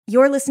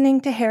You're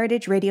listening to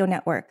Heritage Radio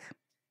Network.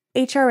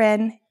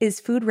 HRN is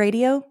food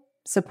radio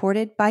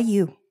supported by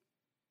you.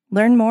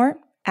 Learn more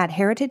at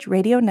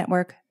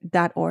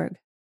heritageradionetwork.org.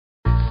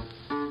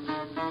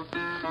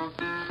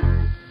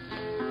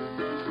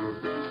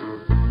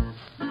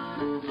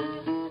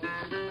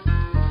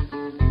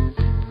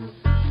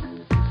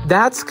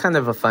 That's kind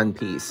of a fun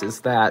piece,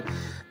 is that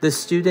the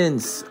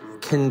students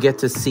can get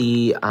to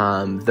see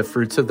the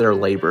fruits of their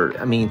labor.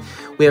 I mean,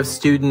 we have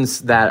students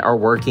that are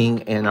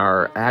working in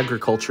our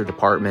agriculture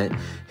department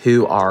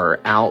who are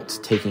out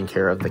taking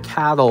care of the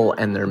cattle,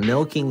 and they're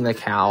milking the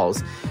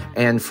cows.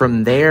 And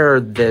from there,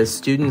 the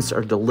students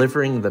are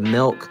delivering the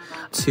milk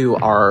to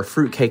our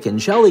fruitcake and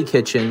jelly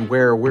kitchen,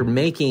 where we're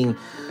making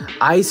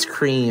ice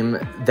cream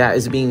that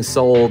is being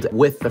sold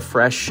with the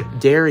fresh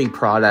dairy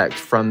product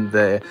from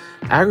the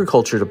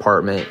agriculture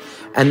department.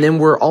 And then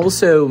we're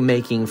also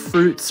making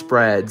fruit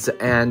spreads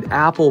and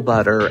apple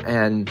butter.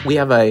 And we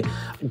have a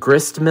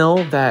grist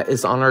mill that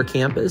is on our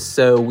campus.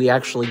 So we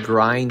actually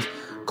grind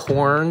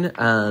corn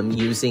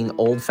using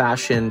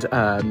old-fashioned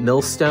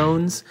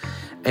millstones.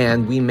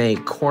 And we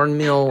make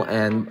cornmeal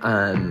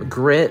and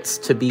grits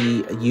to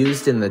be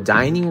used in the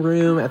dining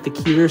room at the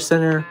Keeter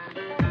Center.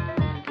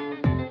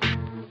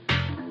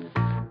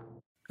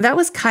 That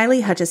was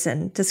Kylie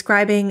Hutchison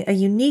describing a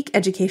unique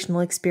educational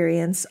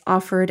experience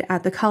offered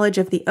at the College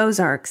of the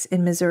Ozarks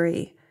in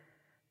Missouri.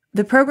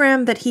 The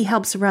program that he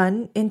helps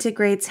run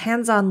integrates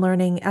hands-on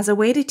learning as a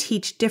way to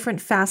teach different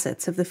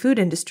facets of the food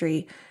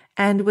industry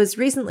and was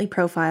recently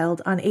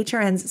profiled on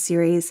HRN's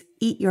series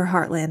Eat Your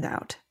Heartland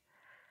Out.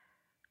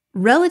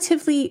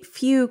 Relatively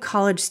few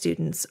college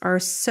students are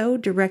so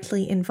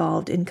directly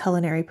involved in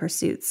culinary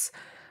pursuits,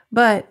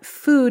 but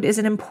food is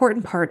an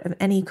important part of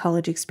any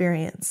college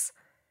experience.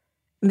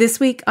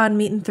 This week on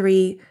Meat and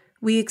Three,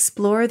 we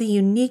explore the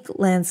unique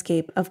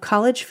landscape of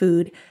college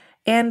food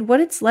and what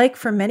it's like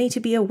for many to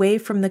be away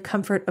from the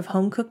comfort of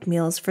home-cooked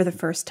meals for the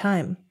first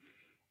time.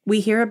 We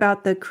hear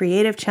about the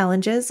creative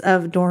challenges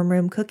of dorm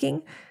room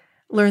cooking,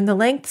 learn the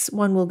lengths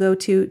one will go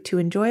to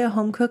enjoy a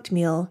home-cooked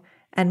meal,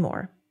 and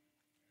more.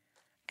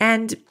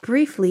 And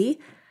briefly,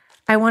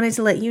 I wanted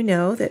to let you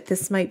know that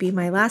this might be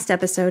my last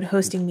episode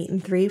hosting Meat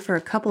and Three for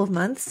a couple of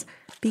months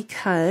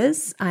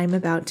because I'm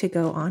about to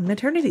go on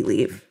maternity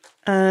leave.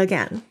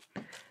 Again.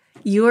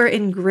 You are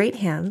in great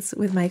hands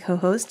with my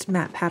co-host,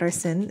 Matt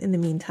Patterson, in the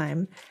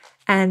meantime,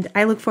 and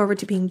I look forward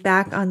to being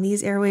back on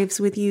these airwaves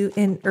with you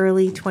in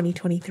early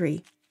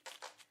 2023.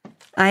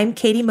 I'm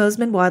Katie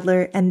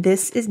Mosman-Wadler, and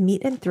this is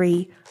Meat and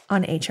Three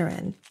on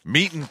HRN.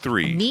 Meat and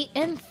Three. Meat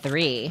and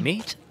Three.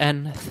 Meat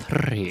and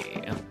Three.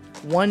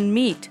 One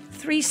meat,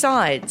 three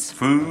sides.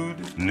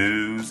 Food,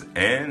 news,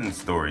 and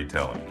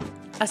storytelling.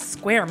 A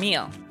square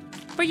meal.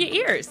 For your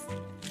ears.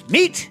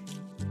 Meat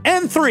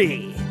and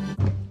Three.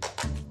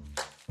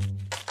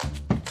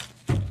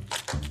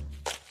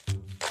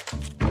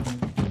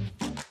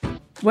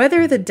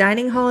 Whether the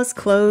dining hall is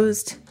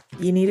closed,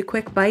 you need a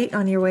quick bite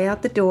on your way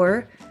out the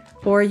door,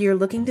 or you're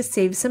looking to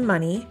save some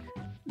money,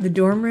 the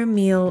dorm room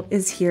meal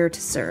is here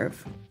to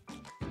serve.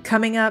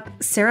 Coming up,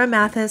 Sarah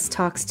Mathis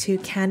talks to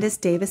Candace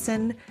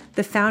Davison,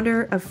 the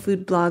founder of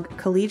food blog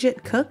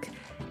Collegiate Cook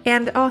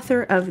and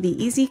author of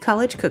the Easy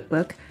College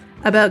Cookbook,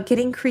 about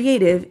getting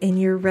creative in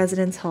your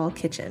residence hall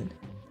kitchen.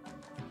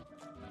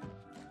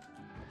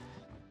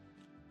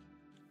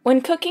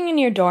 When cooking in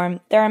your dorm,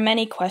 there are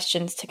many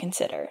questions to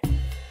consider.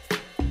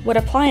 What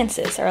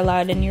appliances are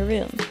allowed in your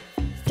room?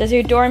 Does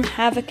your dorm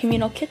have a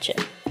communal kitchen?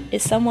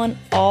 Is someone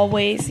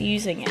always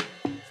using it?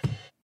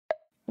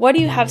 What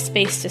do you have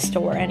space to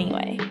store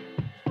anyway?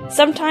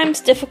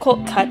 Sometimes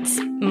difficult cuts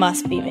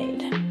must be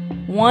made.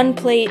 One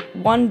plate,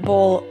 one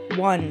bowl,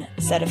 one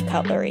set of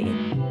cutlery.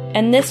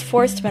 And this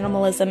forced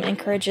minimalism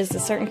encourages a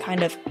certain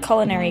kind of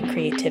culinary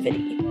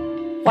creativity.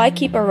 Why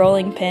keep a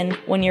rolling pin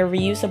when your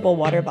reusable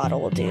water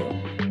bottle will do?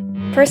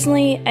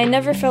 Personally, I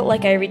never felt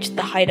like I reached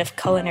the height of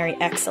culinary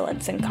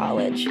excellence in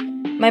college.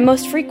 My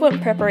most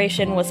frequent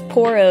preparation was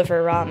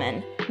pour-over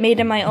ramen, made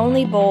in my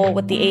only bowl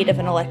with the aid of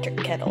an electric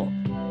kettle.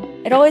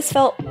 It always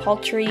felt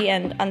paltry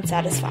and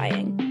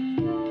unsatisfying.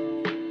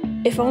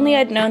 If only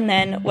I'd known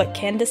then what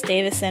Candace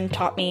Davison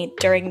taught me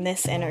during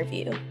this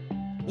interview.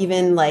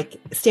 Even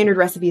like standard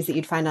recipes that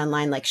you'd find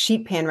online, like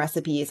sheet pan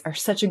recipes, are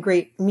such a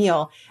great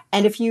meal.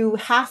 And if you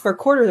half or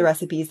quarter the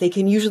recipes, they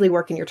can usually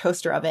work in your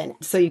toaster oven,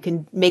 so you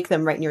can make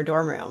them right in your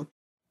dorm room.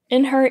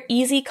 In her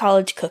Easy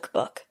College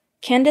Cookbook,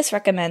 Candace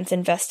recommends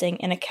investing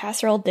in a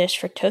casserole dish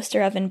for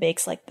toaster oven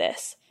bakes like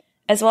this,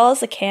 as well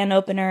as a can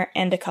opener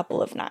and a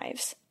couple of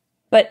knives.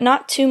 But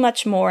not too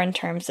much more in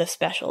terms of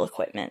special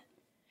equipment.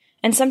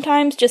 And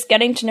sometimes just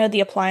getting to know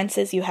the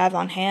appliances you have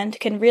on hand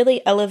can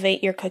really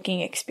elevate your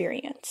cooking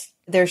experience.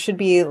 There should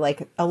be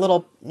like a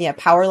little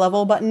power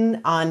level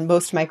button on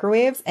most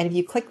microwaves. And if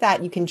you click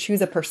that, you can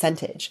choose a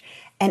percentage.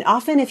 And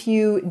often if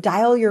you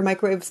dial your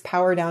microwave's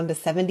power down to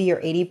 70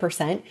 or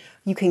 80%,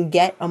 you can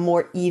get a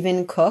more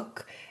even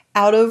cook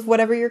out of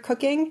whatever you're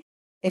cooking.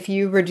 If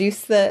you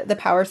reduce the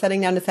power setting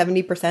down to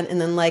 70%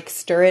 and then like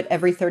stir it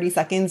every 30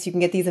 seconds, you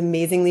can get these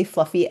amazingly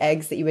fluffy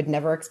eggs that you would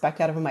never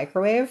expect out of a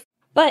microwave.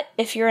 But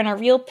if you're in a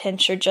real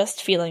pinch or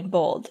just feeling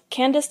bold,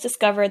 Candace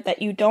discovered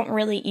that you don't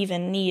really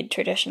even need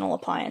traditional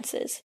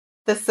appliances.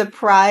 The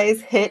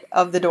surprise hit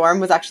of the dorm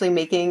was actually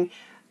making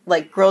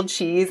like grilled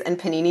cheese and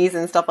paninis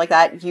and stuff like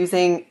that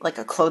using like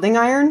a clothing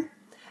iron.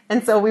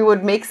 And so we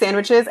would make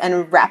sandwiches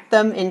and wrap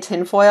them in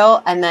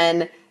tinfoil and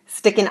then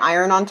stick an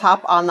iron on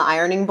top on the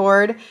ironing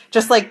board,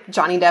 just like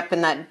Johnny Depp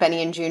in that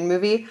Benny and June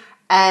movie.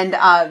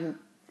 And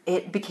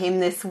it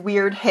became this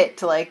weird hit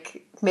to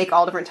like make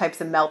all different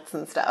types of melts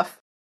and stuff.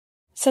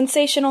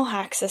 Sensational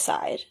hacks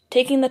aside,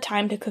 taking the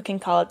time to cook in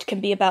college can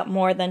be about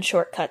more than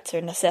shortcuts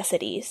or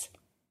necessities.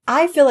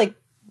 I feel like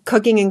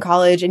cooking in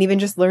college and even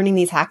just learning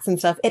these hacks and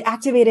stuff, it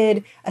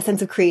activated a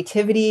sense of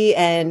creativity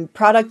and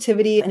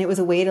productivity. And it was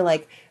a way to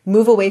like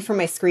move away from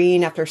my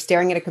screen after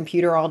staring at a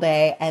computer all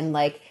day and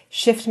like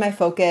shift my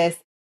focus.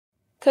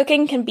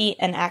 Cooking can be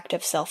an act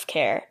of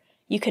self-care.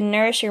 You can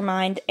nourish your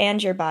mind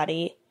and your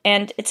body,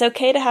 and it's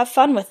okay to have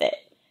fun with it,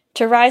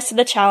 to rise to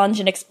the challenge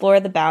and explore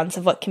the bounds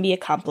of what can be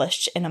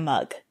accomplished in a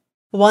mug.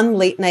 One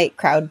late night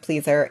crowd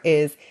pleaser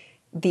is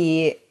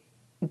the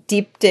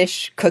deep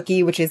dish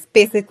cookie, which is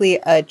basically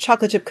a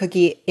chocolate chip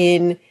cookie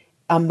in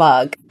a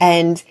mug.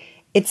 And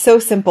it's so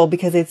simple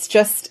because it's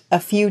just a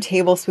few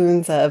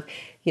tablespoons of,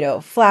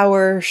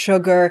 flour,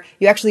 sugar.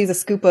 You actually use a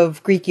scoop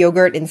of Greek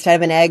yogurt instead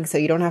of an egg, so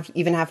you don't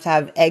have to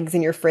have eggs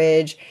in your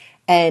fridge,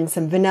 and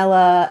some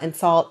vanilla and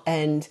salt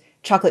and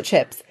chocolate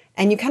chips.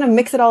 And you kind of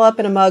mix it all up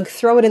in a mug,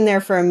 throw it in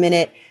there for a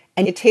minute,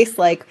 and it tastes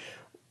like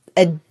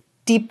a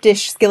deep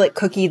dish skillet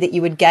cookie that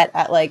you would get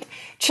at like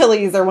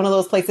Chili's or one of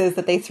those places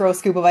that they throw a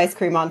scoop of ice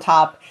cream on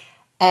top.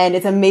 And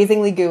it's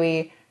amazingly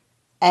gooey,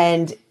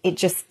 and it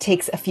just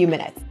takes a few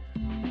minutes.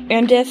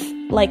 And if,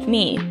 like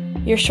me,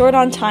 you're short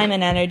on time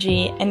and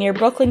energy, and your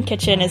Brooklyn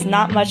kitchen is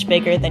not much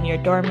bigger than your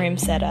dorm room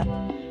setup,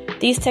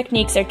 these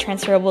techniques are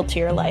transferable to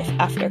your life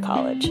after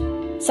college.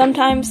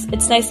 Sometimes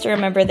it's nice to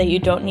remember that you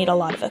don't need a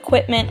lot of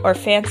equipment or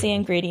fancy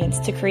ingredients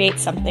to create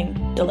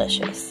something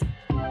delicious.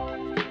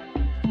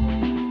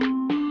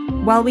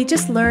 While we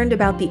just learned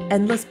about the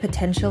endless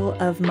potential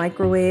of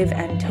microwave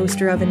and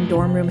toaster oven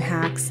dorm room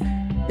hacks,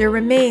 there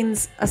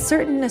remains a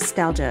certain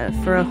nostalgia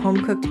for a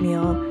home-cooked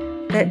meal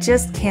that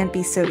just can't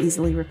be so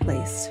easily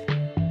replaced.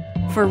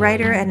 For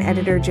writer and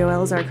editor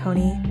Joelle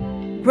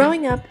Zarconi,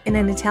 growing up in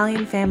an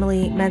Italian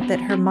family meant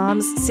that her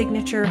mom's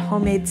signature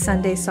homemade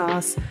Sunday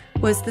sauce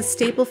was the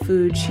staple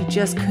food she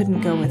just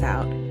couldn't go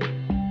without.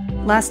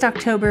 Last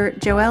October,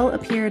 Joelle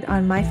appeared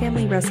on My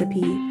Family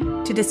Recipe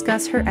to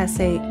discuss her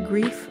essay,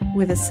 Grief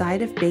with a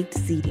Side of Baked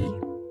Ziti.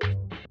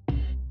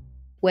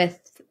 With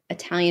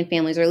Italian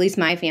families, or at least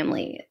my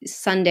family,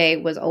 Sunday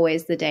was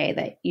always the day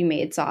that you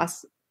made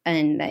sauce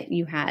and that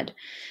you had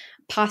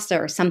pasta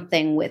or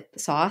something with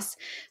sauce.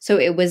 So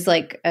it was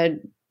like a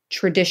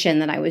tradition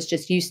that I was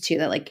just used to,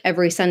 that like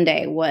every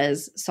Sunday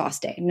was sauce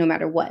day, no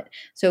matter what.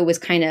 So it was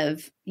kind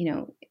of,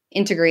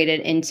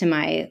 integrated into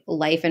my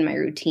life and my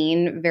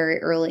routine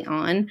very early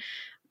on.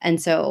 And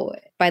so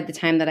by the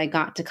time that I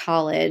got to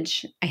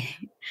college,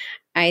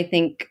 I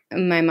think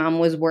my mom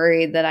was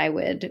worried that I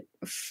would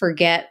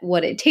forget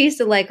what it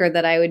tasted like, or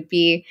that I would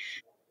be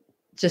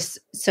just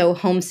so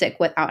homesick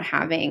without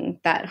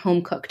having that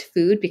home cooked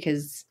food,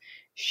 because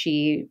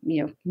she,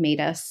 made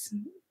us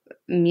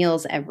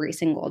meals every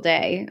single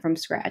day from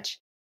scratch.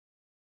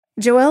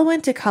 Joelle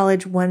went to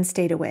college one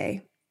state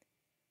away.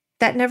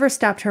 That never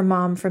stopped her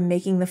mom from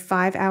making the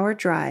 5-hour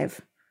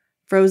drive,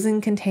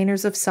 frozen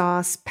containers of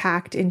sauce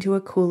packed into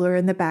a cooler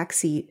in the back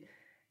seat,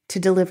 to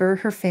deliver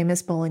her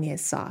famous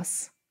bolognese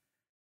sauce.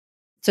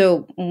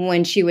 So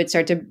when she would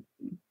start to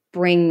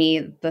bring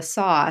me the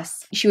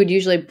sauce, she would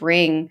usually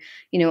bring,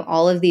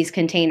 all of these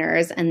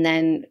containers, and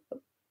then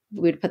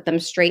we would put them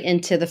straight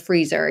into the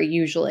freezer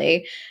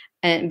usually,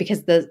 and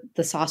because the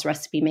sauce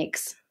recipe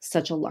makes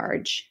such a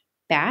large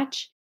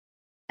batch.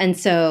 And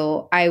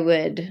so I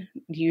would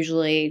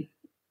usually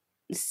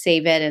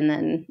save it, and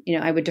then,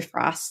 I would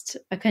defrost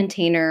a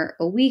container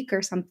a week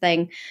or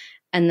something.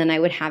 And then I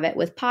would have it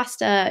with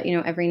pasta,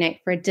 every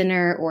night for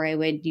dinner, or I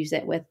would use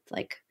it with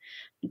like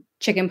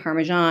chicken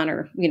Parmesan,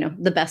 or,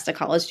 the best a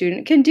college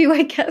student can do,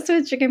 I guess,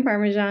 with chicken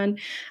Parmesan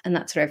and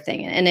that sort of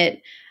thing. And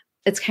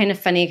it's kind of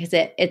funny because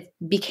it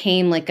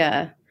became like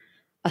a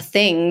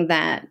thing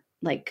that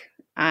like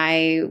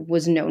I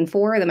was known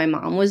for, that my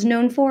mom was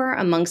known for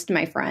amongst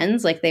my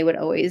friends. Like they would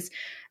always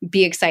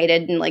be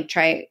excited and like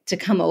try to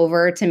come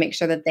over to make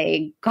sure that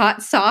they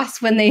got sauce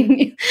when they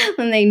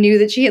knew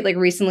that she had like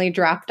recently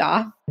dropped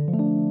off.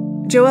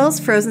 Joelle's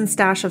frozen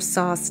stash of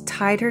sauce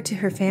tied her to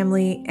her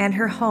family and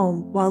her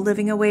home while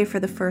living away for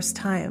the first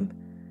time.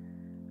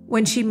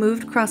 When she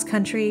moved cross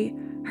country,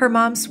 her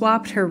mom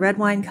swapped her red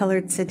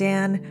wine-colored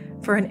sedan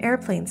for an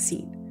airplane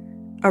seat,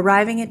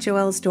 arriving at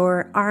Joelle's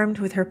door armed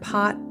with her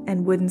pot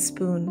and wooden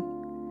spoon.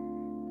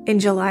 In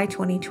July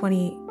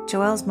 2020,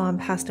 Joelle's mom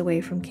passed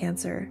away from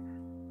cancer.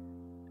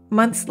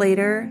 Months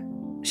later,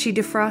 she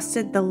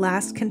defrosted the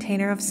last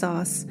container of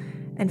sauce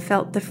and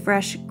felt the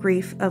fresh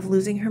grief of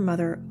losing her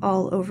mother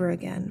all over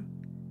again.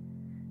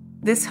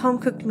 This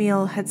home-cooked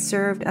meal had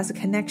served as a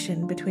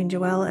connection between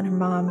Joelle and her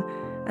mom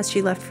as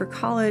she left for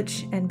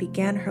college and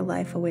began her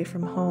life away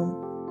from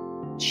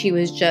home. She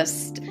was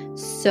just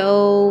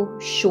so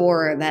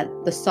sure that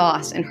the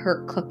sauce in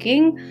her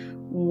cooking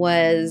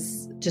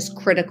was just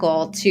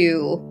critical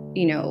to,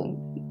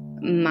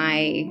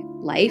 my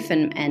life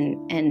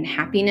and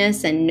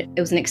happiness. And it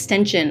was an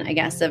extension, I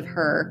guess, of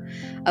her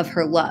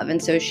love.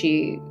 And so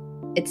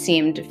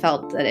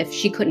felt that if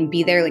she couldn't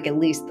be there, like at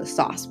least the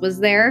sauce was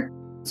there.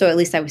 So at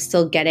least I was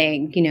still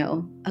getting,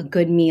 a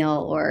good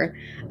meal, or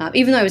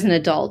even though I was an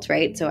adult,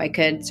 right? So I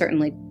could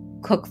certainly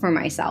cook for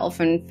myself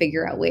and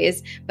figure out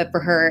ways. But for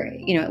her,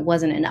 it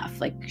wasn't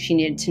enough. Like she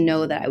needed to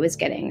know that I was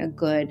getting a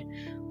good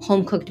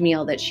home cooked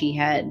meal that she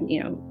had,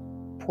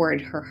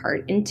 poured her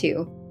heart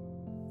into.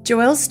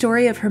 Joelle's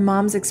story of her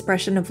mom's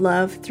expression of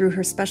love through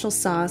her special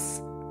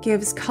sauce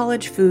gives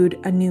college food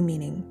a new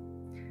meaning.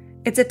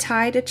 It's a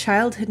tie to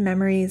childhood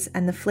memories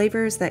and the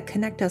flavors that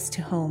connect us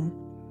to home.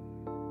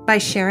 By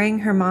sharing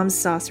her mom's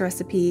sauce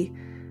recipe,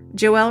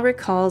 Joelle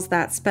recalls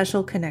that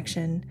special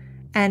connection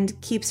and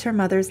keeps her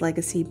mother's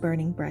legacy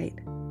burning bright.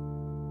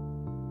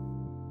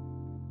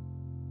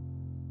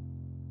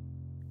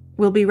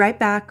 We'll be right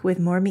back with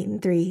more Meat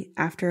and Three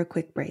after a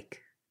quick break.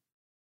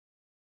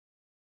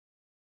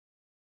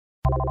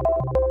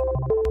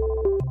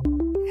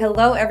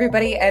 Hello,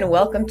 everybody, and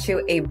welcome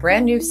to a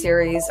brand new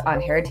series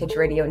on Heritage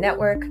Radio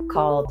Network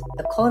called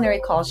The Culinary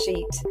Call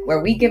Sheet,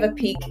 where we give a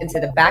peek into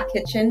the back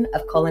kitchen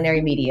of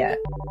culinary media.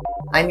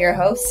 I'm your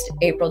host,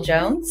 April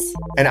Jones.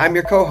 And I'm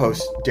your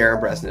co-host,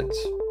 Darren Bresnitz.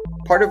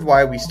 Part of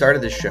why we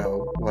started this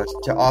show was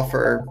to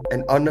offer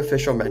an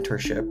unofficial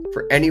mentorship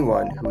for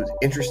anyone who is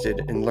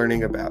interested in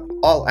learning about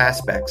all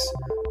aspects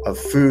of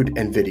food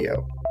and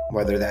video,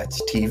 whether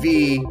that's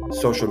TV,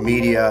 social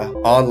media,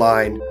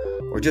 online,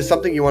 or just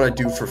something you want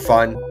to do for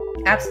fun.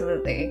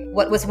 Absolutely.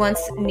 What was once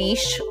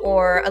niche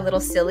or a little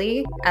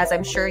silly, as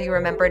I'm sure you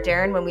remember,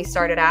 Darren, when we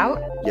started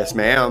out, yes,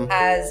 ma'am,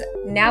 has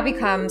now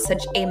become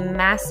such a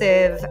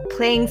massive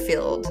playing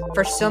field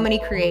for so many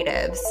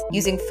creatives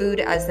using food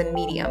as the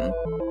medium.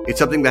 It's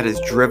something that has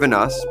driven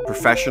us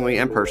professionally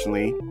and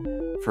personally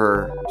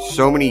for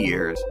so many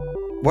years.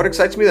 What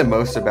excites me the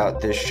most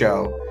about this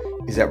show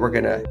is that we're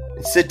going to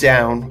sit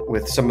down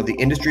with some of the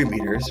industry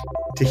leaders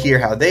to hear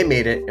how they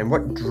made it and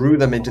what drew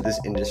them into this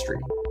industry.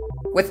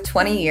 With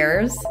 20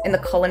 years in the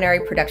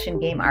culinary production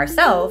game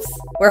ourselves,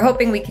 we're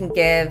hoping we can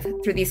give,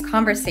 through these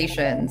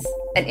conversations,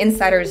 an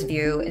insider's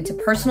view into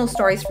personal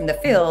stories from the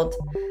field,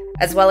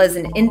 as well as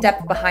an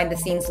in-depth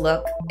behind-the-scenes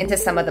look into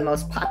some of the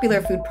most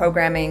popular food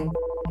programming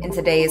in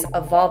today's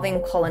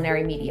evolving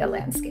culinary media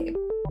landscape.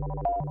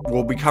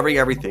 We'll be covering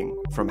everything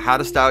from how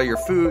to style your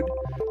food,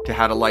 to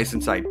how to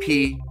license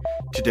IP,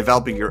 to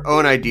developing your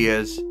own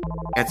ideas,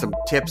 and some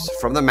tips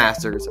from the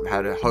masters of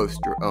how to host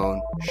your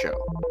own show.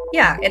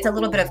 Yeah, it's a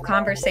little bit of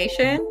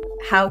conversation,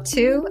 how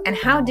to, and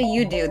how do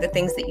you do the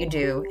things that you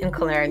do in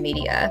culinary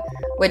media,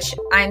 which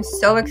I'm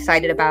so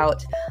excited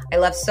about. I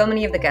love so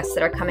many of the guests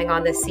that are coming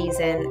on this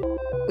season.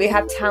 We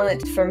have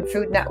talent from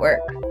Food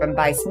Network, from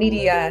Vice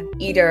Media,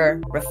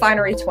 Eater,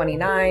 Refinery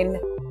 29.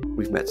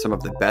 We've met some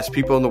of the best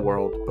people in the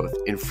world, both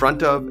in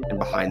front of and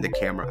behind the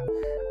camera,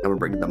 and we're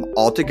bringing them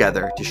all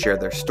together to share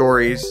their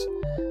stories,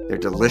 their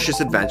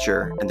delicious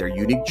adventure, and their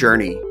unique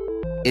journey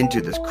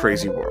into this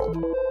crazy world.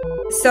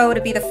 So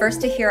to be the first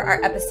to hear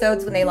our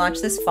episodes when they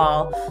launch this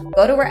fall,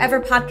 go to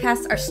wherever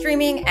podcasts are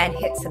streaming and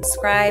hit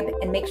subscribe,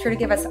 and make sure to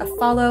give us a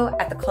follow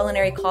at the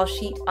Culinary Call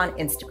Sheet on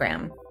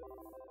Instagram.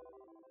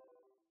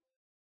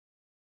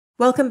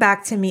 Welcome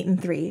back to Meat and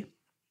Three.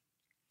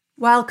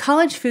 While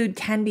college food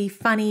can be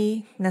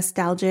funny,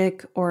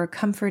 nostalgic, or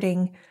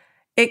comforting,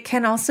 it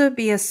can also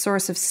be a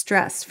source of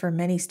stress for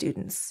many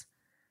students.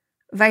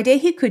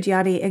 Vaidehi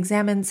Kudyati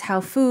examines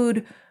how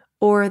food,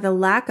 or the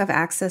lack of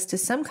access to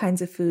some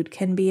kinds of food,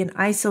 can be an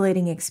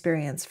isolating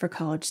experience for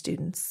college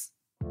students.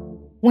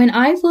 When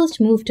I first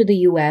moved to the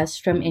US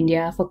from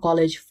India for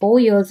college 4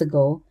 years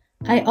ago,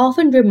 I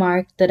often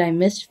remarked that I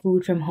missed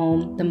food from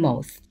home the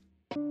most.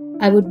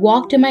 I would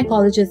walk to my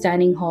college's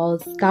dining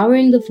halls,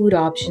 scouring the food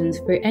options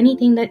for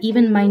anything that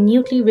even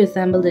minutely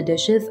resembled the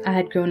dishes I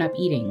had grown up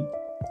eating.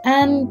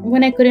 And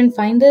when I couldn't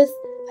find this,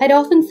 I'd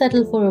often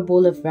settle for a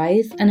bowl of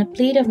rice and a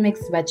plate of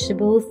mixed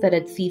vegetables that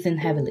had seasoned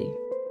heavily.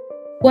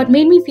 What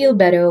made me feel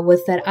better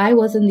was that I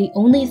wasn't the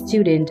only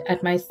student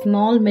at my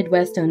small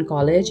Midwestern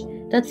college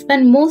that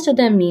spent most of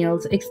their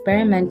meals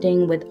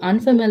experimenting with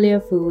unfamiliar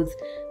foods,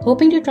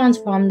 hoping to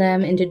transform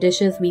them into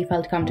dishes we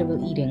felt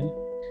comfortable eating.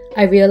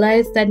 I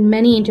realized that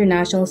many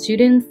international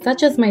students,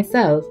 such as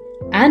myself,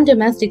 and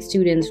domestic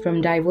students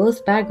from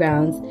diverse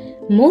backgrounds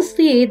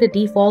mostly ate the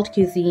default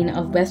cuisine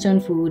of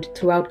Western food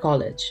throughout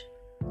college.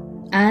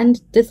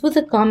 And this was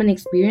a common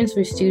experience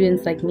for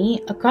students like me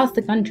across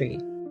the country.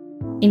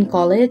 In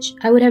college,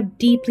 I would have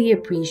deeply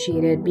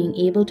appreciated being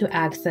able to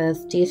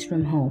access taste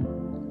from home.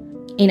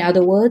 In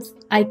other words,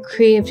 I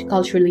craved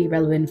culturally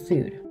relevant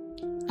food.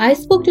 I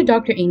spoke to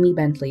Dr. Amy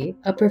Bentley,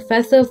 a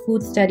professor of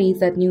food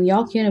studies at New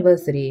York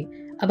University,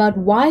 about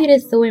why it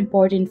is so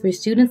important for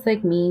students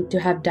like me to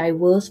have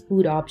diverse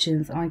food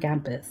options on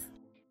campus.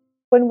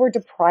 When we're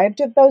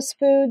deprived of those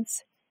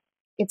foods,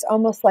 it's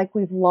almost like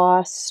we've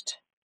lost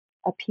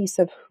a piece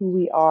of who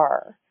we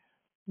are.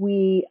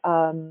 We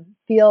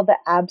feel the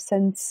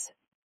absence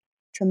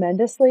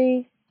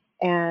tremendously,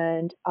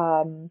 and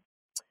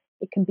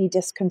it can be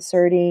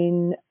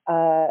disconcerting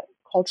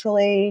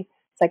culturally,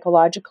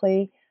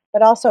 psychologically,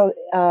 but also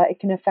it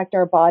can affect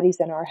our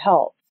bodies and our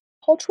health.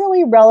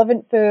 Culturally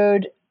relevant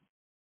food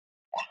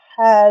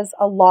has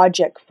a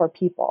logic for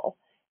people,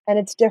 and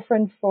it's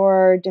different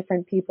for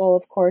different people,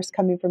 of course,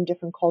 coming from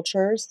different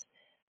cultures,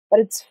 but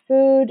it's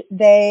food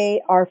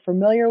they are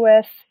familiar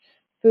with,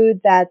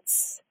 food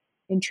that's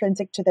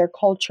intrinsic to their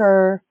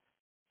culture,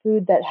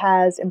 food that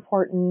has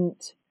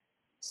important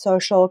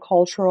social,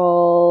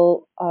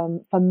 cultural,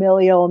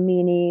 familial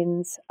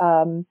meanings,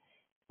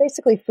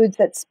 basically foods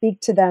that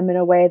speak to them in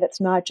a way that's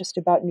not just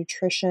about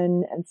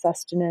nutrition and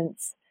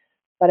sustenance,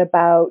 but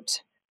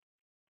about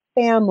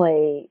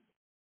family,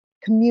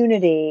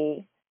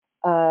 community,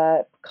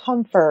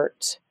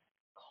 comfort,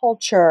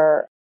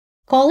 culture.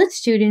 College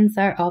students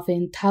are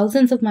often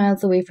thousands of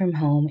miles away from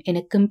home in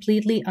a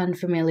completely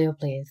unfamiliar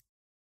place.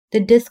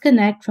 The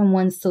disconnect from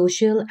one's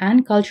social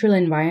and cultural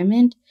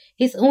environment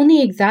is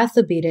only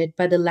exacerbated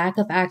by the lack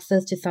of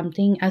access to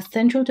something as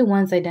central to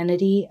one's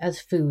identity as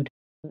food.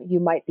 You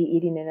might be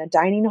eating in a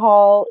dining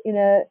hall in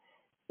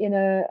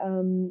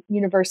a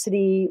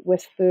university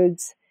with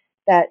foods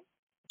that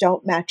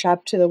don't match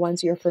up to the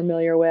ones you're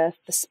familiar with.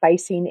 The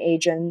spicing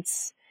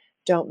agents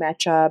don't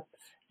match up.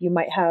 You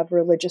might have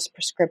religious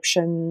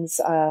prescriptions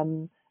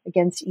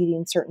against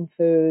eating certain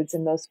foods,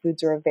 and those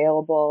foods are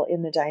available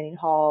in the dining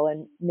hall,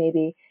 and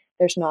maybe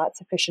there's not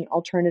sufficient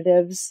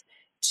alternatives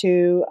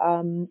to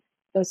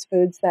those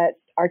foods that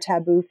are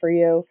taboo for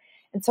you.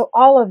 And so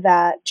all of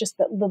that, just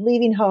the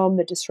leaving home,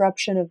 the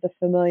disruption of the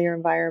familiar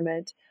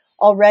environment,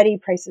 already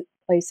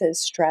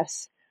places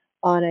stress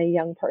on a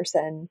young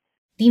person.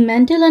 The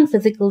mental and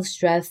physical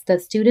stress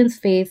that students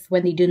face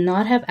when they do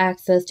not have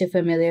access to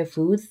familiar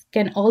foods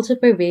can also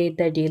pervade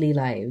their daily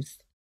lives.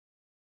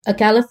 A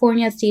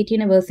California State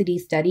University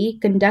study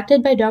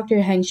conducted by Dr.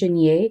 Hengshun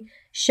Ye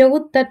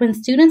showed that when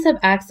students have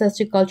access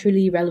to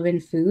culturally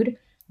relevant food,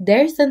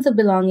 their sense of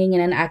belonging in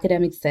an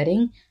academic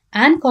setting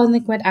and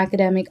consequent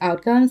academic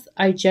outcomes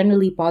are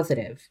generally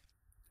positive.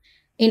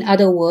 In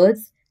other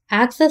words,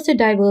 access to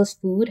diverse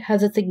food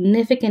has a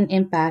significant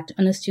impact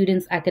on a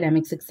student's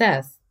academic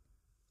success.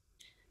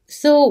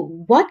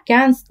 So, what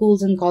can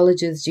schools and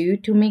colleges do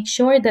to make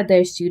sure that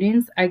their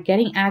students are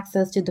getting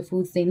access to the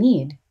foods they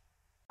need?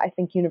 I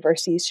think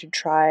universities should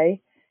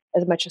try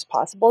as much as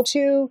possible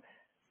to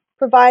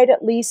provide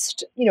at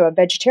least, a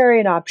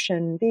vegetarian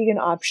option, vegan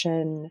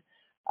option,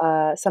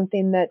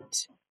 something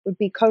that would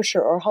be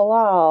kosher or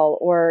halal,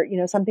 or,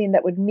 something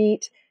that would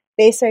meet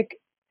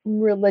basic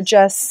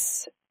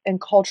religious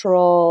and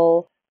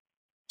cultural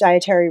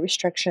dietary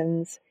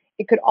restrictions.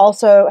 It could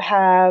also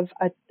have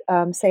a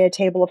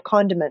table of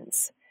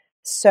condiments.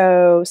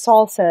 So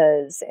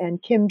salsas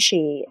and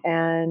kimchi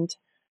and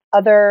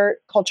other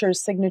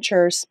cultures'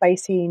 signature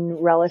spicing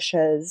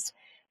relishes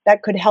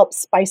that could help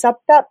spice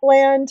up that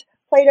bland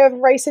plate of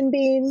rice and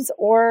beans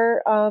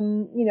or,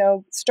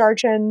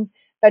 starch and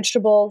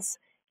vegetables.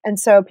 And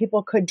so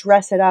people could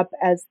dress it up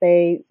as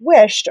they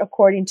wished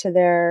according to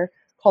their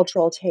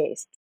cultural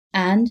taste.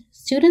 And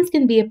students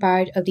can be a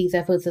part of these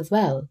efforts as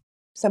well.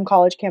 Some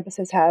college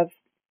campuses have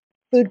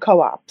food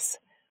co-ops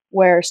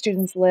where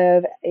students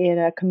live in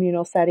a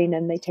communal setting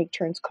and they take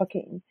turns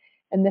cooking.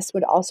 And this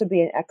would also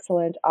be an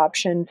excellent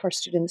option for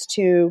students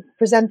to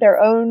present their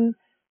own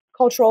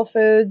cultural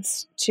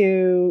foods,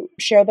 to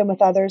share them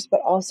with others, but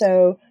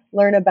also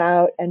learn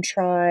about and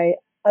try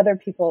other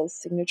people's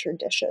signature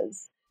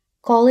dishes.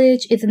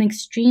 College is an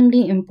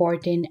extremely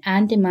important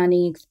and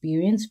demanding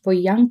experience for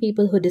young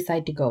people who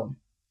decide to go.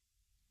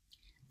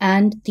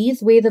 And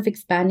these ways of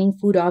expanding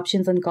food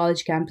options on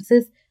college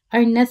campuses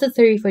are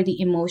necessary for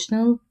the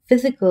emotional,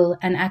 physical,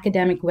 and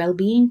academic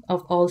well-being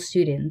of all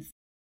students.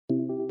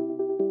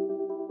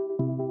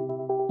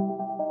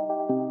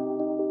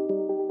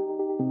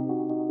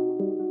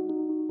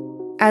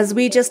 As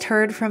we just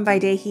heard from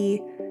Vaidehi,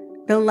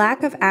 the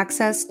lack of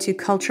access to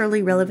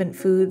culturally relevant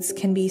foods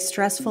can be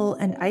stressful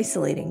and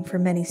isolating for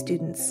many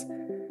students.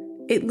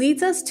 It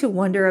leads us to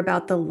wonder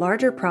about the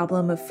larger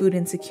problem of food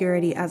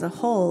insecurity as a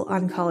whole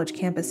on college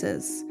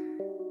campuses.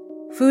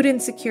 Food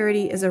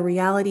insecurity is a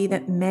reality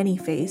that many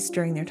face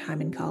during their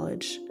time in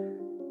college.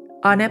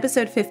 On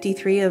episode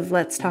 53 of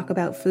Let's Talk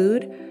About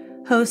Food,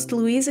 host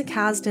Louisa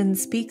Kasdan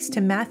speaks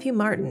to Matthew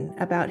Martin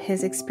about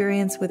his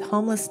experience with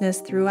homelessness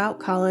throughout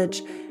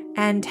college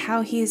and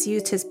how he has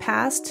used his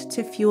past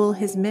to fuel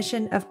his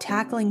mission of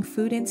tackling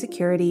food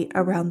insecurity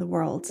around the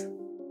world.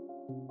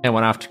 I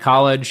went off to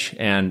college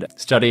and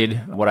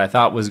studied what I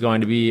thought was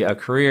going to be a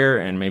career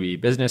in maybe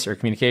business or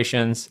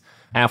communications.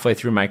 Halfway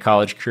through my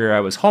college career, I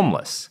was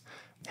homeless.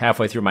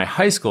 Halfway through my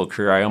high school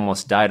career, I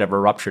almost died of a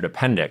ruptured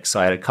appendix. So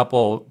I had a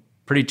couple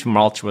pretty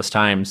tumultuous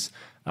times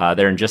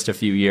there in just a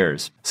few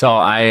years. So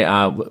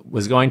I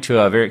was going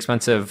to a very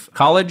expensive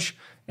college,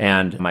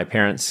 And my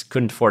parents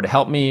couldn't afford to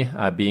help me,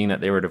 being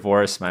that they were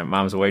divorced. My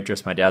mom's a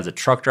waitress, my dad's a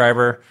truck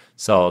driver,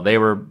 so they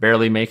were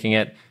barely making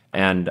it.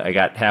 And I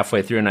got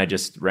halfway through and I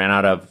just ran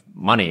out of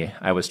money.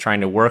 I was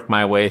trying to work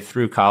my way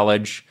through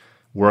college,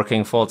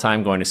 working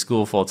full-time, going to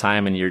school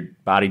full-time, and your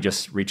body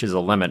just reaches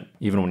a limit,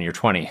 even when you're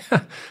 20.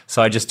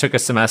 So I just took a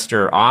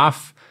semester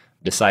off,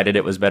 decided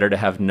it was better to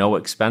have no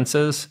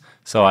expenses.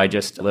 So I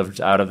just lived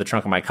out of the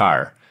trunk of my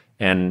car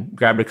and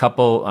grabbed a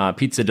couple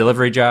pizza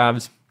delivery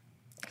jobs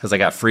because I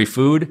got free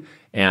food,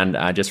 and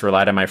I just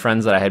relied on my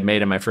friends that I had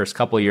made in my first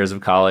couple of years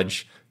of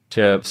college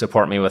to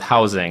support me with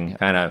housing,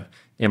 kind of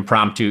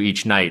impromptu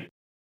each night.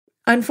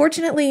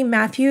 Unfortunately,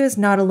 Matthew is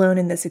not alone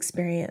in this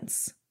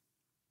experience.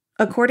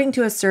 According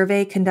to a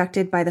survey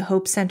conducted by the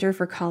Hope Center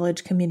for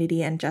College,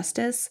 Community, and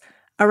Justice,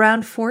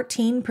 around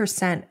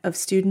 14% of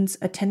students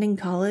attending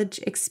college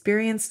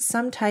experience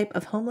some type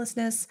of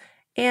homelessness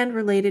and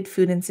related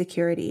food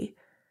insecurity.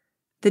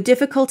 The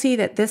difficulty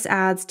that this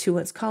adds to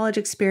one's college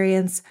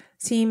experience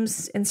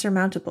seems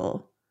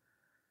insurmountable.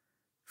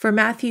 For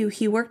Matthew,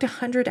 he worked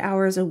 100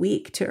 hours a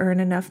week to earn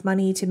enough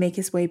money to make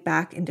his way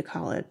back into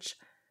college.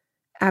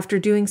 After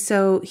doing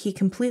so, he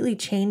completely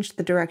changed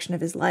the direction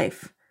of his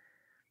life.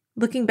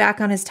 Looking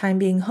back on his time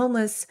being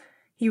homeless,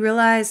 he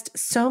realized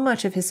so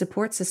much of his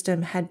support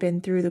system had been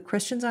through the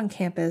Christians on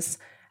campus,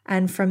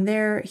 and from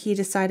there, he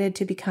decided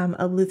to become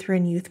a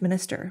Lutheran youth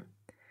minister.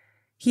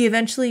 He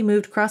eventually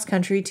moved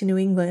cross-country to New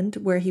England,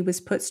 where he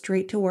was put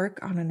straight to work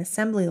on an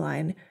assembly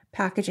line,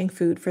 packaging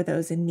food for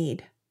those in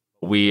need.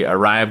 We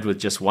arrived with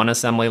just one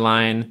assembly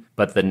line,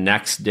 but the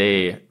next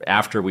day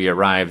after we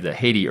arrived, the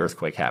Haiti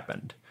earthquake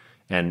happened.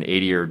 And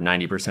 80 or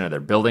 90% of their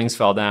buildings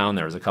fell down.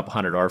 There was a couple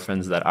hundred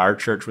orphans that our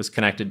church was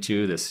connected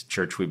to, this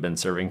church we've been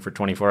serving for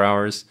 24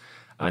 hours.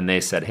 And they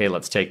said, hey,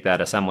 let's take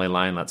that assembly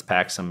line, let's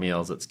pack some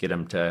meals, let's get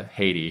them to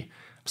Haiti.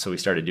 So we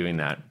started doing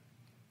that.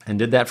 And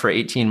did that for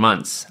 18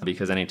 months,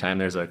 because anytime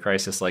there's a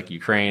crisis like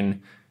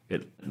Ukraine,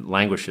 it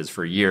languishes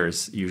for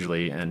years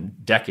usually,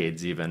 and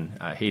decades even.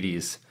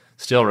 Haiti's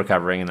still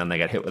recovering, and then they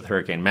got hit with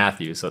Hurricane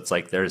Matthew. So it's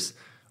like there's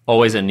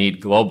always a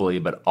need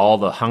globally, but all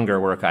the hunger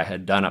work I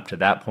had done up to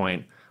that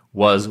point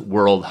was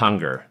world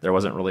hunger. There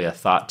wasn't really a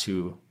thought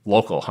to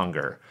local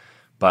hunger.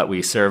 But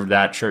we served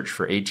that church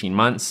for 18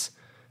 months,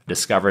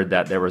 discovered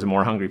that there was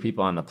more hungry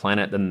people on the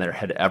planet than there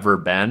had ever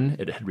been.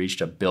 It had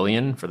reached 1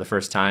 billion for the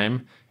first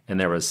time, and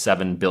there was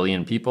 7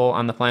 billion people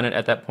on the planet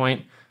at that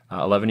point,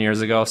 11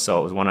 years ago.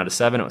 So it was 1 out of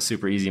 7. It was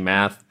super easy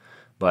math.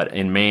 But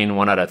in Maine,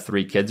 1 out of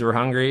 3 kids were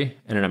hungry,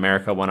 and in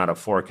America, 1 out of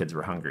 4 kids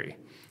were hungry.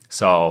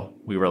 So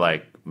we were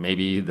like,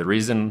 maybe the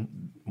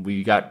reason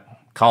we got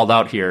called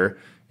out here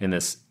in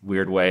this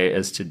weird way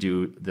is to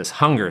do this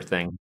hunger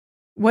thing.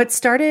 What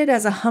started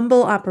as a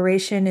humble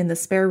operation in the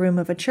spare room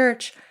of a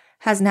church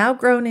has now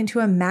grown into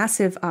a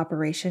massive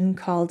operation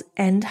called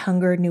End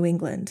Hunger New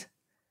England.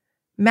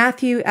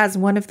 Matthew, as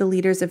one of the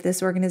leaders of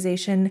this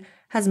organization,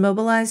 has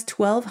mobilized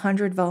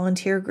 1,200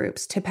 volunteer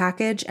groups to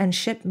package and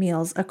ship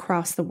meals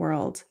across the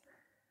world.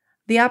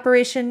 The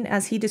operation,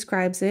 as he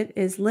describes it,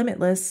 is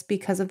limitless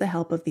because of the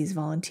help of these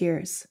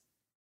volunteers.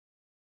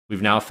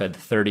 We've now fed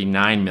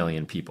 39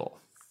 million people.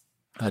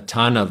 A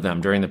ton of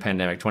them during the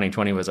pandemic.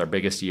 2020 was our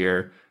biggest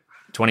year.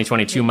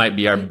 2022 might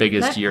be our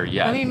biggest year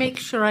yet. Let me make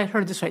sure I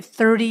heard this right.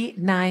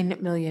 39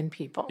 million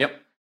people.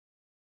 Yep.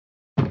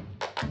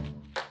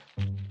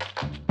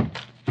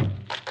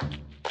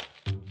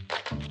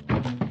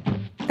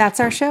 That's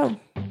our show.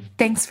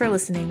 Thanks for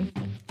listening.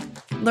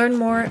 Learn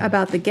more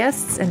about the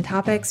guests and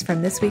topics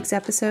from this week's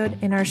episode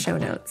in our show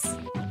notes.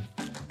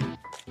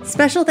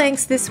 Special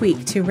thanks this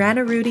week to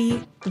Rana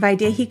Rudy,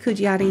 Vaidehi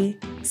Kudjari,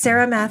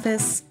 Sarah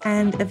Mathis,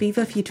 and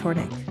Aviva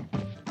Futornik.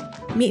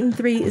 Meet and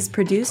Three is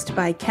produced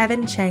by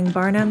Kevin Chang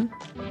Barnum,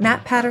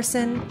 Matt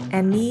Patterson,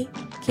 and me,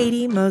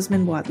 Katie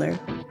Mosman Wadler.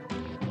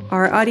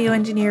 Our audio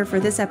engineer for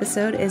this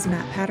episode is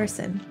Matt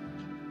Patterson.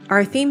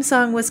 Our theme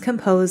song was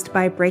composed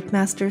by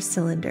Breakmaster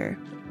Cylinder.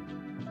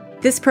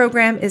 This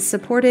program is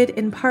supported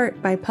in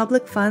part by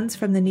public funds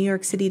from the New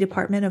York City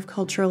Department of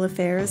Cultural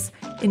Affairs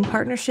in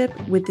partnership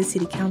with the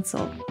City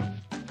Council.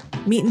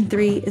 Meet and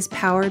Three is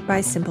powered by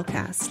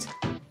Simplecast.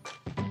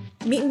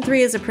 Meet and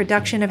Three is a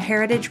production of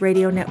Heritage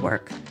Radio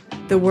Network,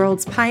 the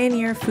world's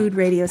pioneer food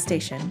radio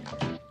station.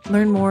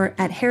 Learn more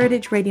at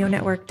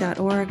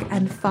heritageradionetwork.org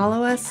and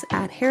follow us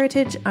at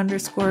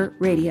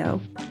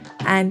heritage_radio.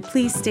 And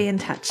please stay in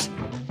touch.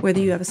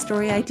 Whether you have a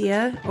story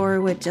idea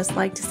or would just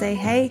like to say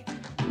hey,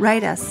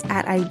 write us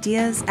at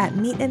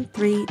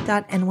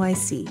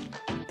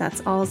ideas@meetand3.nyc.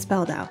 That's all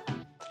spelled out.